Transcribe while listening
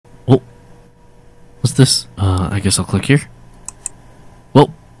this? I guess I'll click here.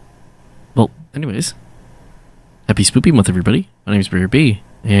 Well, anyways. Happy Spoopy Month, everybody. My name is Barry B,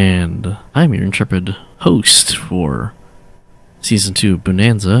 and I'm your intrepid host for Season 2 of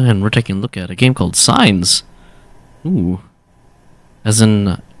Boo-Nanza, and we're taking a look at a game called Signs. Ooh. As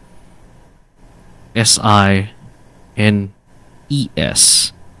in S-I-N-E-S.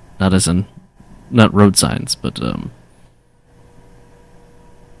 Not as in, not road signs, but, I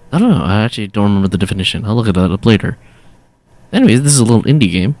don't know, I actually don't remember the definition. I'll look at that up later. Anyways, this is a little indie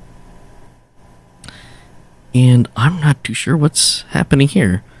game. And I'm not too sure what's happening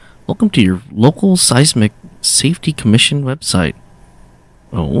here. Welcome to your local Seismic Safety Commission website.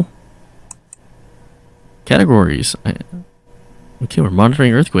 Oh. Categories. Okay, we're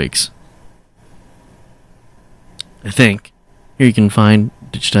monitoring earthquakes. I think. Here you can find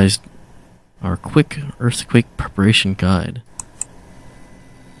digitized our quick earthquake preparation guide.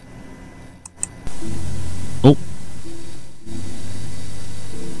 Oh.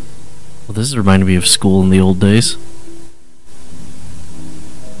 Well, this is reminding me of school in the old days.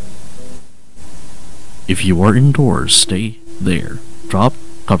 If you are indoors, stay there. Drop,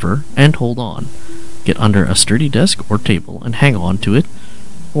 cover, and hold on. Get under a sturdy desk or table and hang on to it.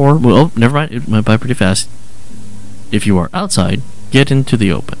 Or, well, never mind, it went by pretty fast. If you are outside, get into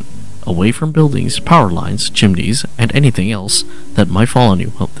the open. Away from buildings, power lines, chimneys, and anything else that might fall on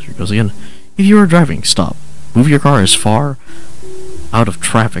you. Oh, there it goes again. If you are driving, stop. Move your car as far out of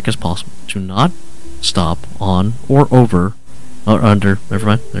traffic as possible. Do not stop on or over or under. Never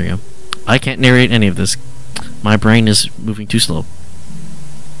mind. There you go. I can't narrate any of this. My brain is moving too slow.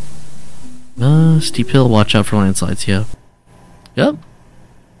 Steep hill. Watch out for landslides. Yeah. Yep.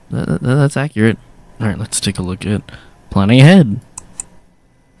 That's accurate. Alright, let's take a look at planning ahead.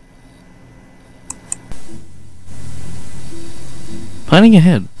 Planning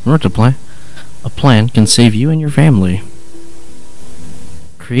ahead. Remember to plan. A plan can save you and your family.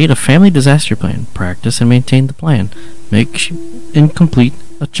 Create a family disaster plan. Practice and maintain the plan. Make and complete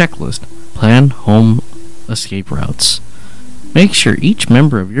a checklist. Plan home escape routes. Make sure each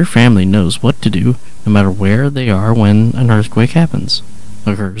member of your family knows what to do, no matter where they are when an earthquake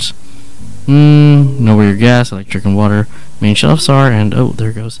occurs. Know where your gas, electric, and water main shelves are, and oh,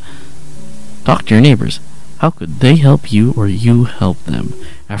 there it goes. Talk to your neighbors. How could they help you or you help them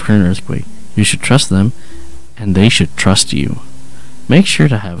after an earthquake? You should trust them, and they should trust you. Make sure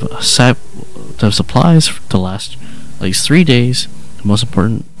to have supplies to last at least 3 days. The most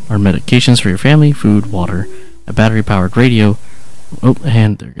important are medications for your family, food, water, a battery-powered radio. Oh,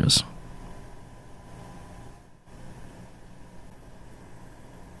 and there it goes.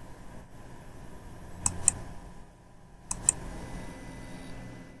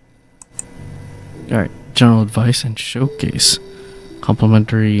 Alright, general advice and showcase.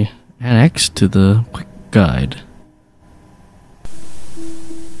 Complimentary annex to the quick guide.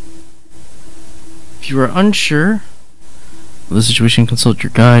 If you are unsure of the situation, consult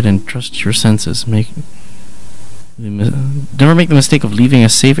your guide and trust your senses. Never make the mistake of leaving a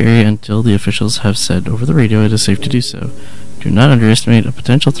safe area until the officials have said over the radio it is safe to do so. Do not underestimate a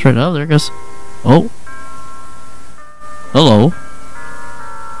potential threat. Oh, there it goes. Oh. Hello.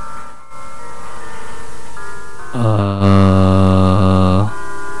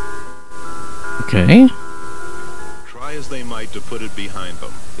 Okay. Try as they might to put it behind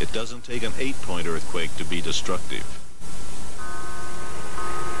them. It doesn't take an 8-point earthquake to be destructive.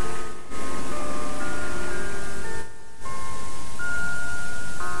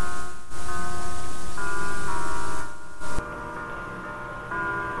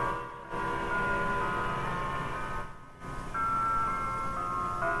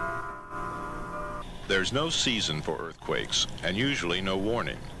 There's no season for earthquakes, and usually no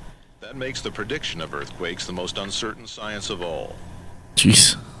warning. That makes the prediction of earthquakes the most uncertain science of all.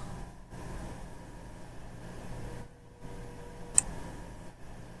 Jeez.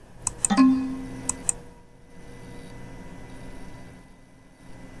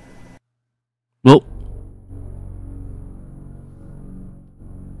 Well.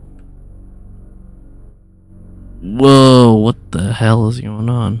 Whoa, what the hell is going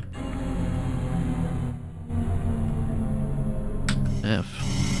on? F.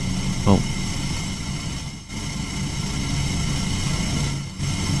 Oh.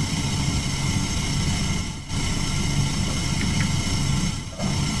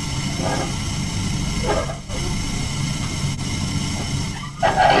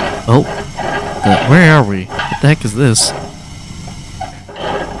 Oh. Where are we? What the heck is this?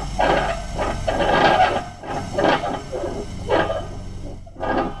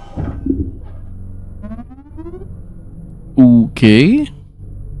 Okay.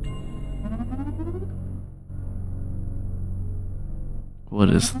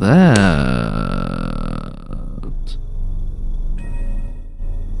 is that?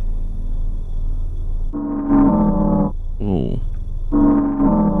 Whoa.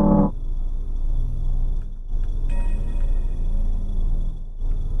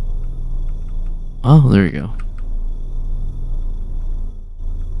 Oh, there you go.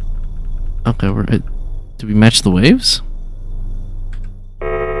 Okay, we're at... Did we match the waves?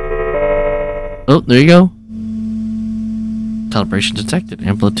 Oh, there you go. Calibration detected.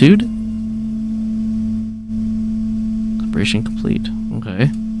 Amplitude. Calibration complete. Okay.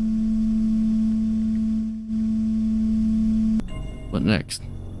 What next?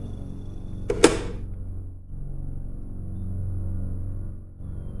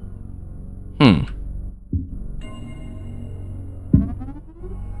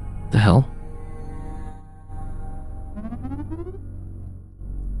 The hell?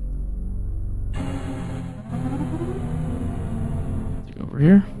 Over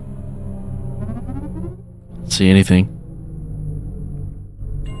here? See anything?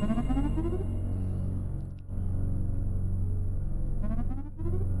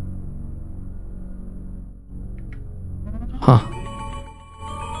 Huh.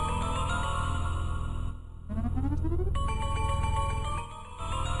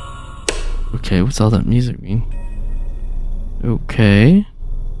 Okay, what's all that music mean? Okay.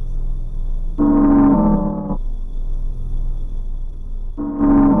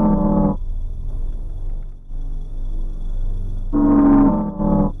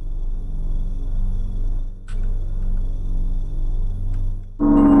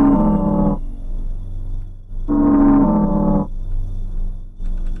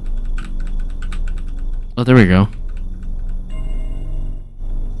 Oh, there we go.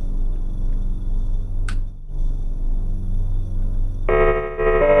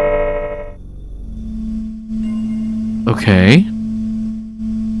 Okay.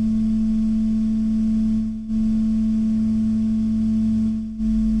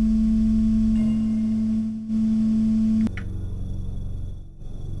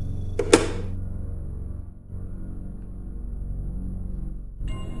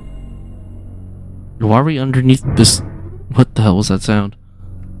 Why are we underneath this? What the hell was that sound?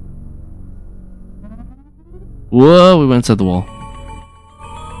 Whoa, we went inside the wall.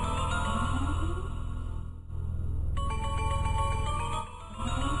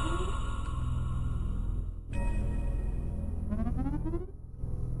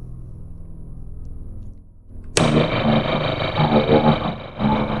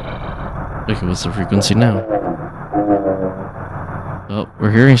 Okay, what's the frequency now? Oh,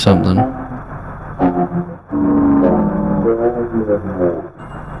 we're hearing something.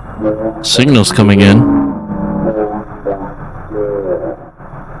 Signals coming in.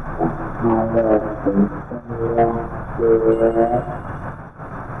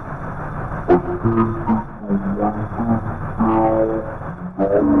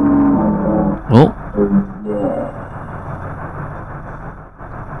 Well.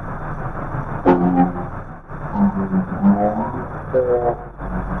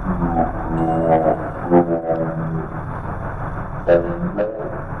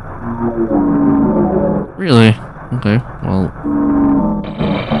 Really? Okay, well...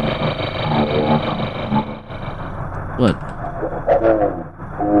 What?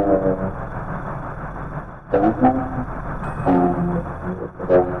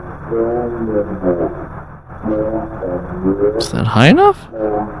 Is that high enough?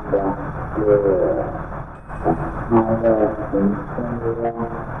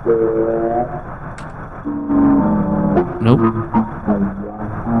 Nope.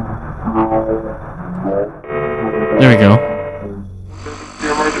 There we go. The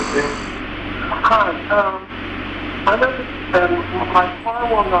emergency. Hi, I'm at my car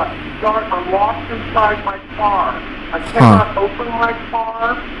will not start. I'm locked inside my car. I cannot open my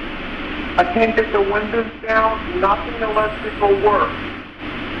car. I can't get the windows down. Nothing electrical works.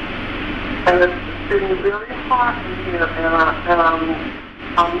 And it's getting very hot in here, and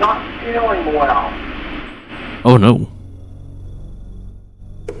I'm not feeling well. Oh no.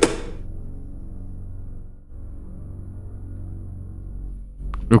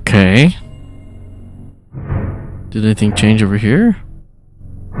 Okay. Did anything change over here?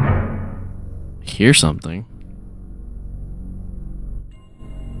 I hear something.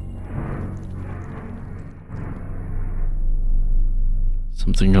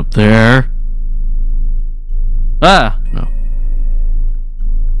 Something up there. Ah! No.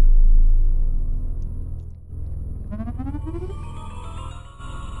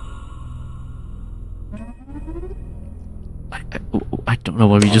 I don't know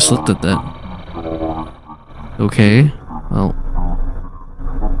why we just looked at that. Okay, well.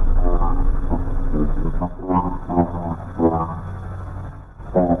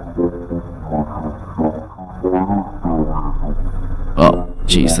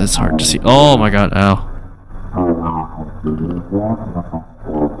 Jeez, that's hard to see. Oh my god, ow.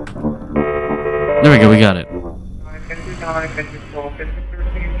 There we go, we got it.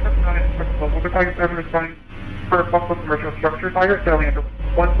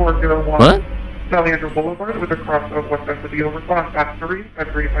 What? Saliandra Boulevard with a cross of West Density over response at 3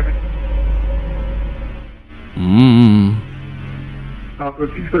 at 3 So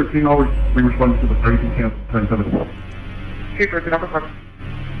 613 always we responded to the crazy cancel 10-7. 613 over cross.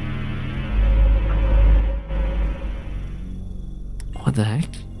 What the heck?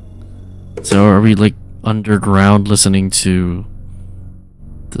 So are we like underground listening to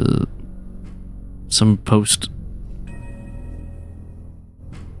some post,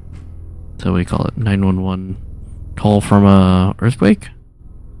 that's what we call it, 911 call from a earthquake?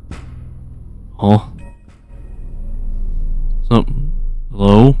 Oh.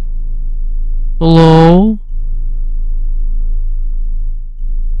 Hello? Hello?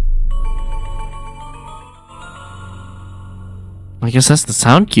 I guess that's the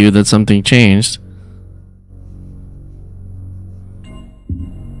sound cue that something changed.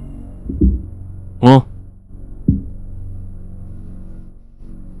 Well.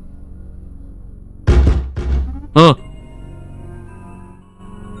 Oh.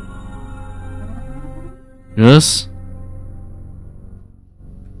 Yes.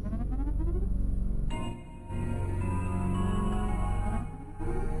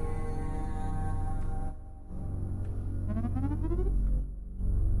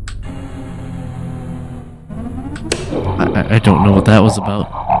 I don't know what that was about.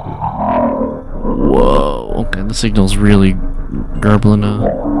 Whoa. Okay, the signal's really garbling.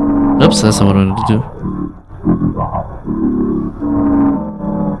 Oops, that's not what I wanted to do.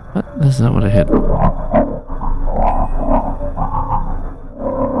 What? That's not what I hit.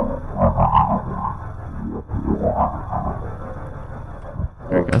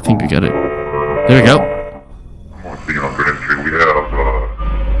 There we go. I think we got it. There we go. Being on Grand Street, we have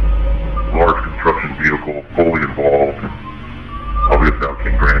large construction vehicle fully involved. Obviously, out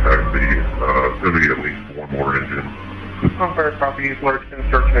King Grand Taxi, going to be at least one more engine. On fire copies, large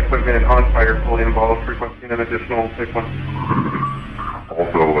construction equipment on fire, fully involved, requesting an additional 6 months.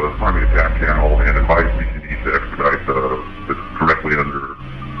 Also, timing attack channel and advice BCD to expedite that's directly under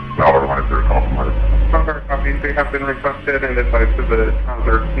power lines that are compromised. On fire copies, they have been requested and advised to the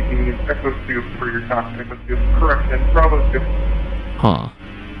hazard seeking Echo 2 for your task. Echo 2, correction, Bravo 2. Huh.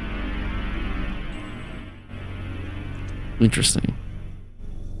 Interesting.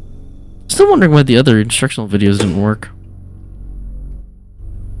 Still wondering why the other instructional videos didn't work.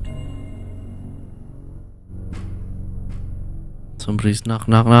 Somebody's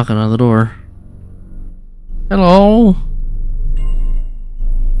knocking on the door. Hello?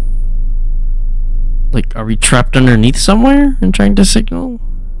 Like, are we trapped underneath somewhere and trying to signal?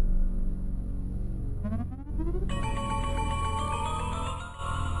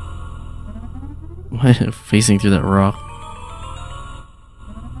 Facing through that rock.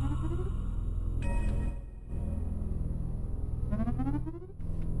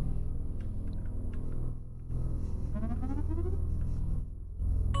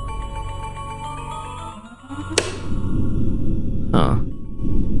 Huh.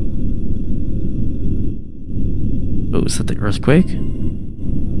 Oh, is that the earthquake?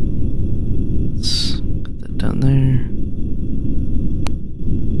 Let's get that down there.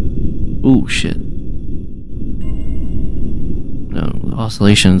 Ooh, shit. No, the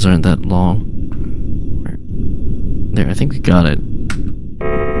oscillations aren't that long. There, I think we got it.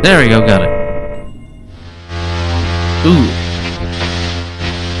 There we go, got it. Ooh.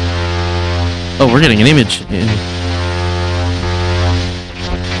 Oh, we're getting an image in.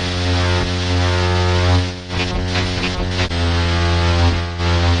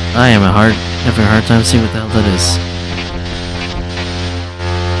 I am having a hard time seeing what the hell that is.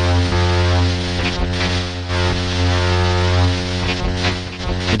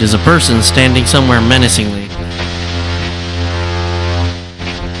 It is a person standing somewhere menacingly.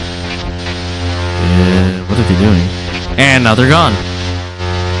 What are they doing? And now they're gone.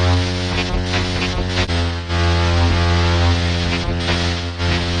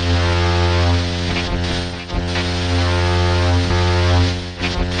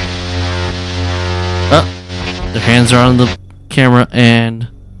 Their hands are on the camera and...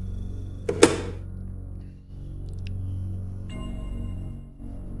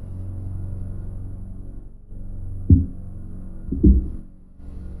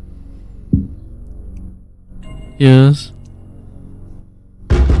 Yes.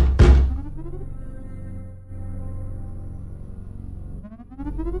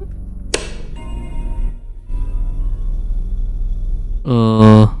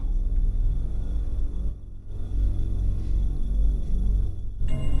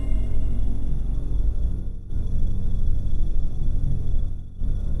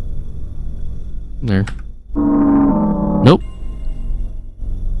 There. Nope.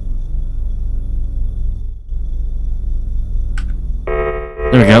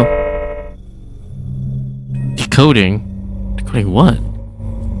 There we go. Decoding? Decoding what?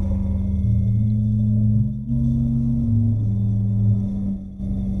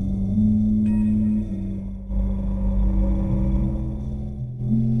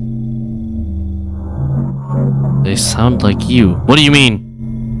 They sound like you. What do you mean?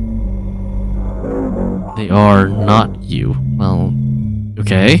 They are not you. Well,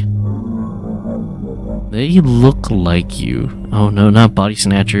 okay. They look like you. Oh no, not body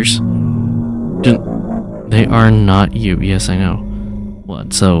snatchers. They are not you. Yes, I know.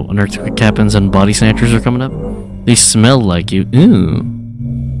 What, so an earthquake happens and body snatchers are coming up? They smell like you. Ew.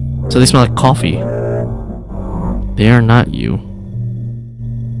 So they smell like coffee. They are not you.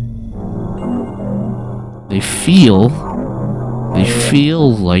 They feel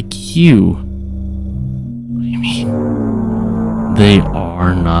like you. What do you mean? They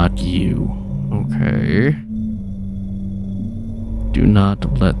are not you. Okay. Do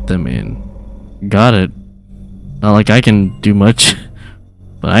not let them in. Got it. Not like I can do much,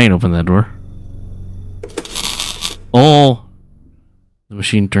 but I ain't open that door. Oh! The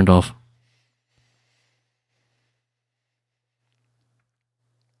machine turned off.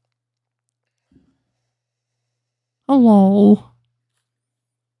 Hello.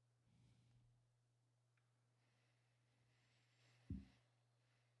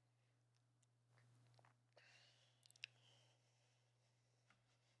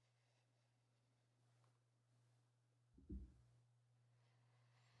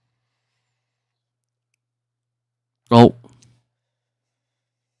 Oh.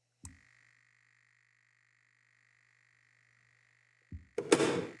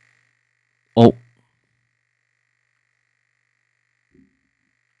 Oh.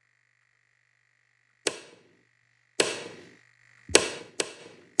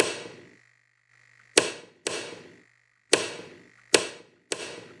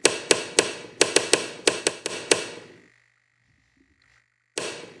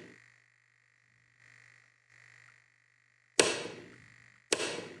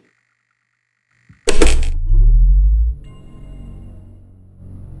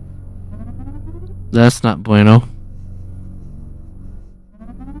 That's not bueno.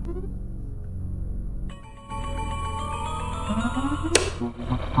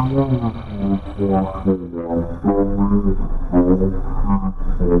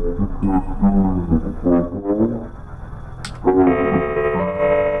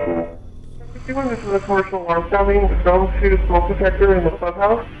 This is a commercial alarm sounding. Go to the smoke detector in the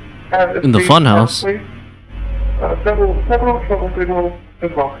funhouse. In the funhouse? Several trouble signals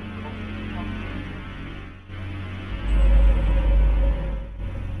as well.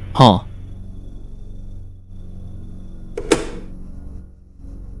 Huh.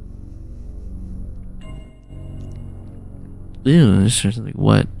 Ew, this is like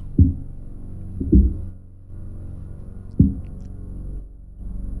what?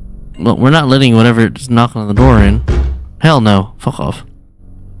 Well, we're not letting whatever is knocking on the door in. Hell no. Fuck off.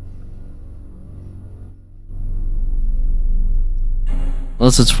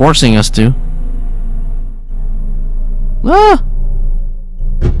 Unless it's forcing us to. Ah!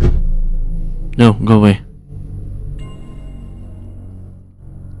 No, go away.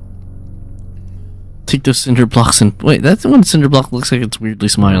 Take those cinder blocks and... Wait, that's the one cinder block looks like it's weirdly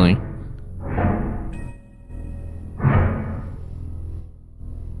smiling.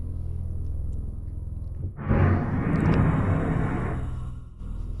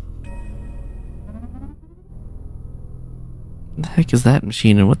 What the heck is that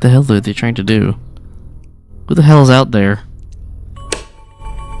machine and what the hell are they trying to do? Who the hell is out there?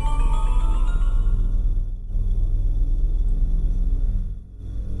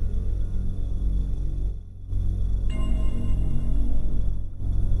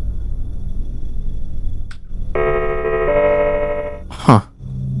 Huh.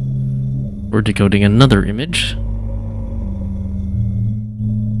 We're decoding another image.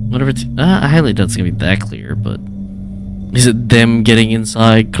 Whatever it's... I highly doubt it's gonna be that clear, but... Is it them getting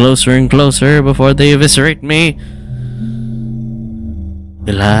inside closer and closer before they eviscerate me?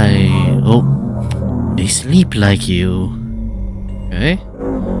 Will I... Oh. They sleep like you. Okay.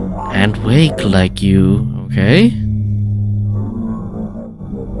 And wake like you. Okay.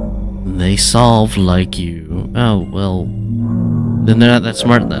 They solve like you. Oh, well... Then they're not that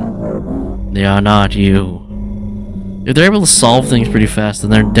smart then. They are not you. If they're able to solve things pretty fast,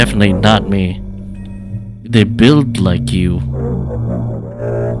 then they're definitely not me. They build like you.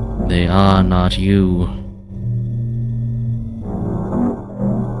 They are not you.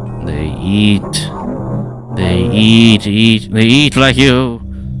 They eat. They eat like you.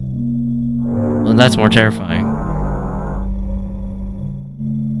 Well, that's more terrifying.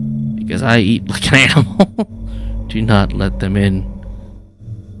 Because I eat like an animal. Do not let them in.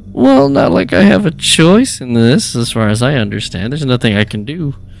 Well, not like I have a choice in this, as far as I understand. There's nothing I can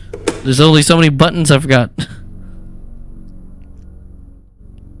do. There's only so many buttons I've got.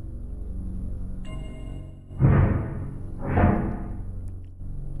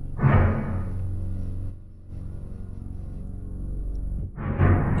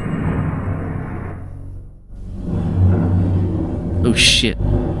 Oh shit.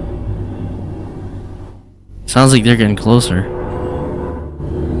 Sounds like they're getting closer.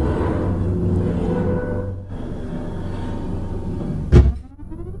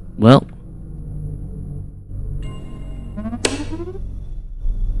 Well.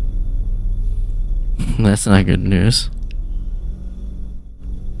 That's not good news.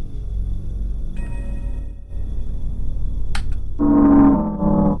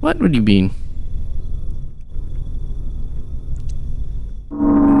 What would you mean?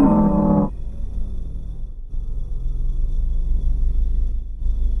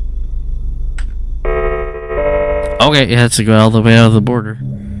 Okay, it has to go all the way out of the border.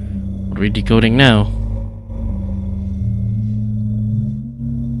 What are we decoding now?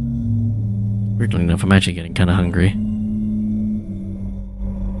 Weirdly enough, I'm actually getting kind of hungry.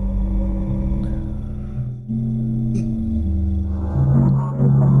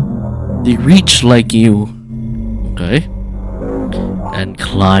 They reach like you. Okay. And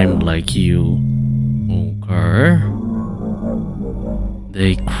climb like you. Okay.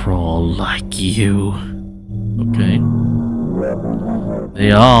 They crawl like you. Okay.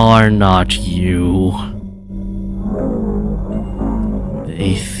 They all are not you.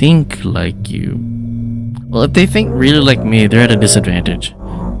 They think like you. Well, if they think really like me, they're at a disadvantage.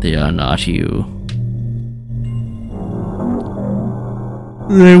 They are not you.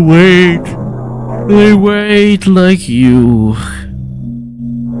 They wait. They wait like you.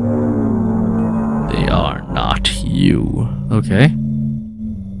 They are not you. Okay.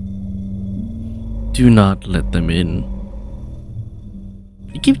 Do not let them in.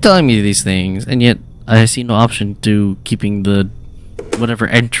 You keep telling me these things, and yet I see no option to keeping the whatever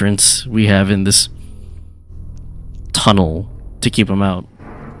entrance we have in this tunnel to keep them out.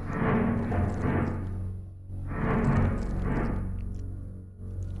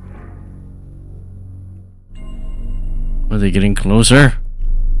 Are they getting closer?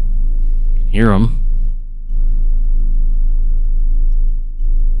 Hear them.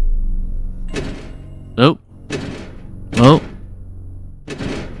 Oh. Oh.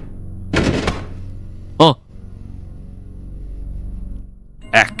 Oh.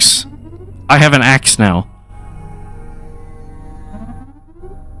 Axe. I have an axe now.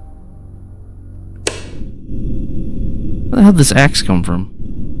 Where the hell did this axe come from?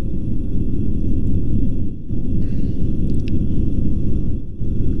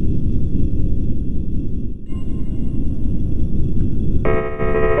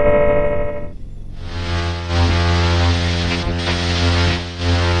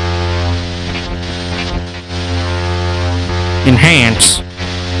 Enhance.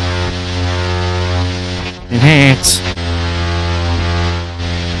 Enhance.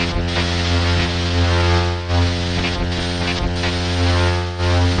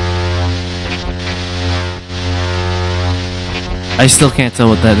 I still can't tell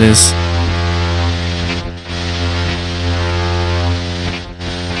what that is.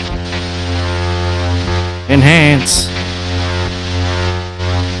 Enhance.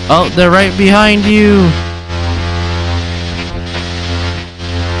 Oh, they're right behind you.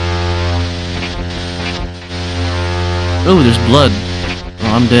 Oh, there's blood.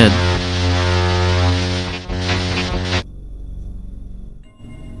 Oh, I'm dead.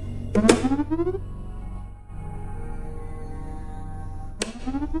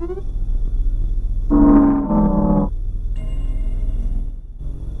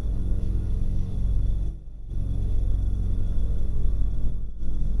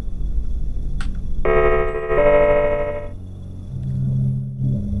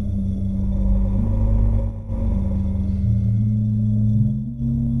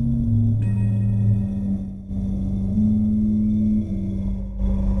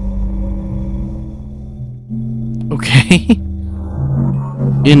 Okay.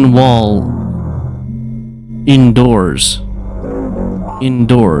 In wall. Indoors.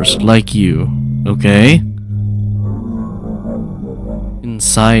 Indoors, like you. Okay.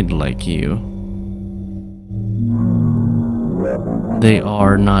 inside like you. They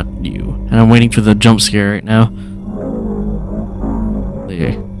are not you. And I'm waiting for the jump scare right now.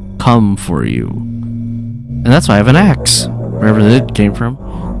 They come for you. And that's why I have an axe. Wherever it came from.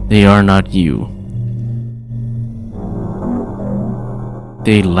 They are not you.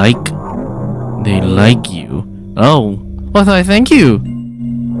 They like you. Oh, well, I thank you.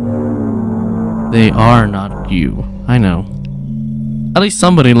 They are not you. I know. At least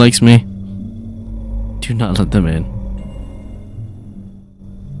somebody likes me. Do not let them in.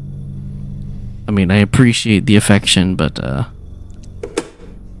 I mean, I appreciate the affection, but,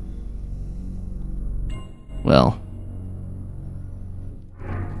 well.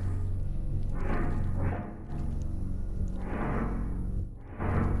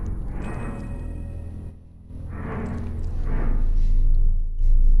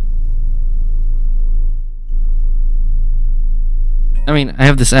 I mean, I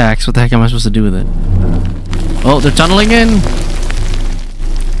have this axe. What the heck am I supposed to do with it? Oh, they're tunneling in!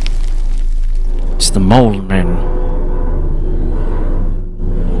 It's the mole man.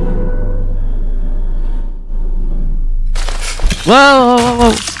 Whoa, whoa,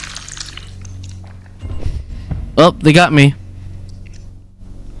 whoa, whoa. Oh, they got me.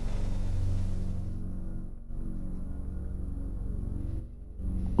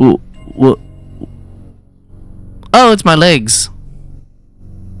 Ooh, what? Oh, it's my legs.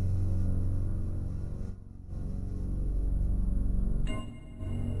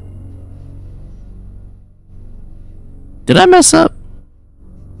 Did I mess up?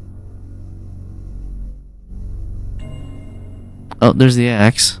 Oh, there's the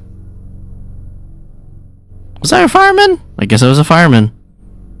axe. Was I a fireman? I guess I was a fireman.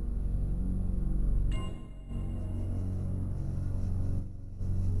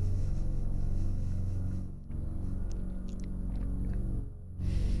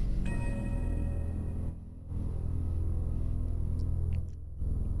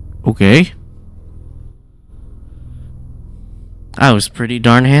 Okay. I was pretty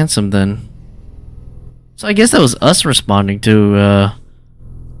darn handsome then. So I guess that was us responding to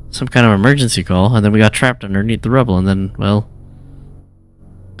some kind of emergency call, and then we got trapped underneath the rubble, and then, well,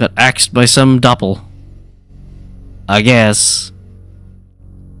 got axed by some doppel. I guess.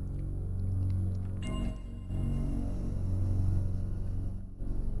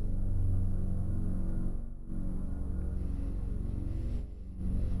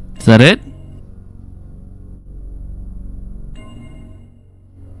 Is that it?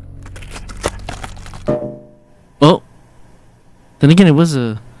 Oh, then again, it was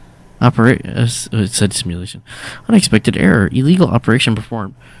a it said simulation. Unexpected error. Illegal operation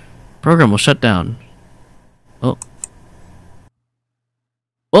performed. Program will shut down. Oh.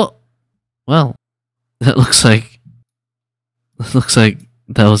 Oh. Well, that looks like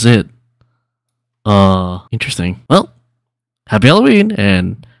that was it. Interesting. Well, happy Halloween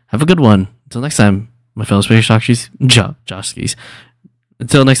and have a good one. Until next time, my fellow space jockeys.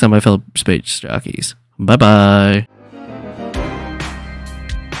 Until next time, my fellow space jockeys. Bye bye.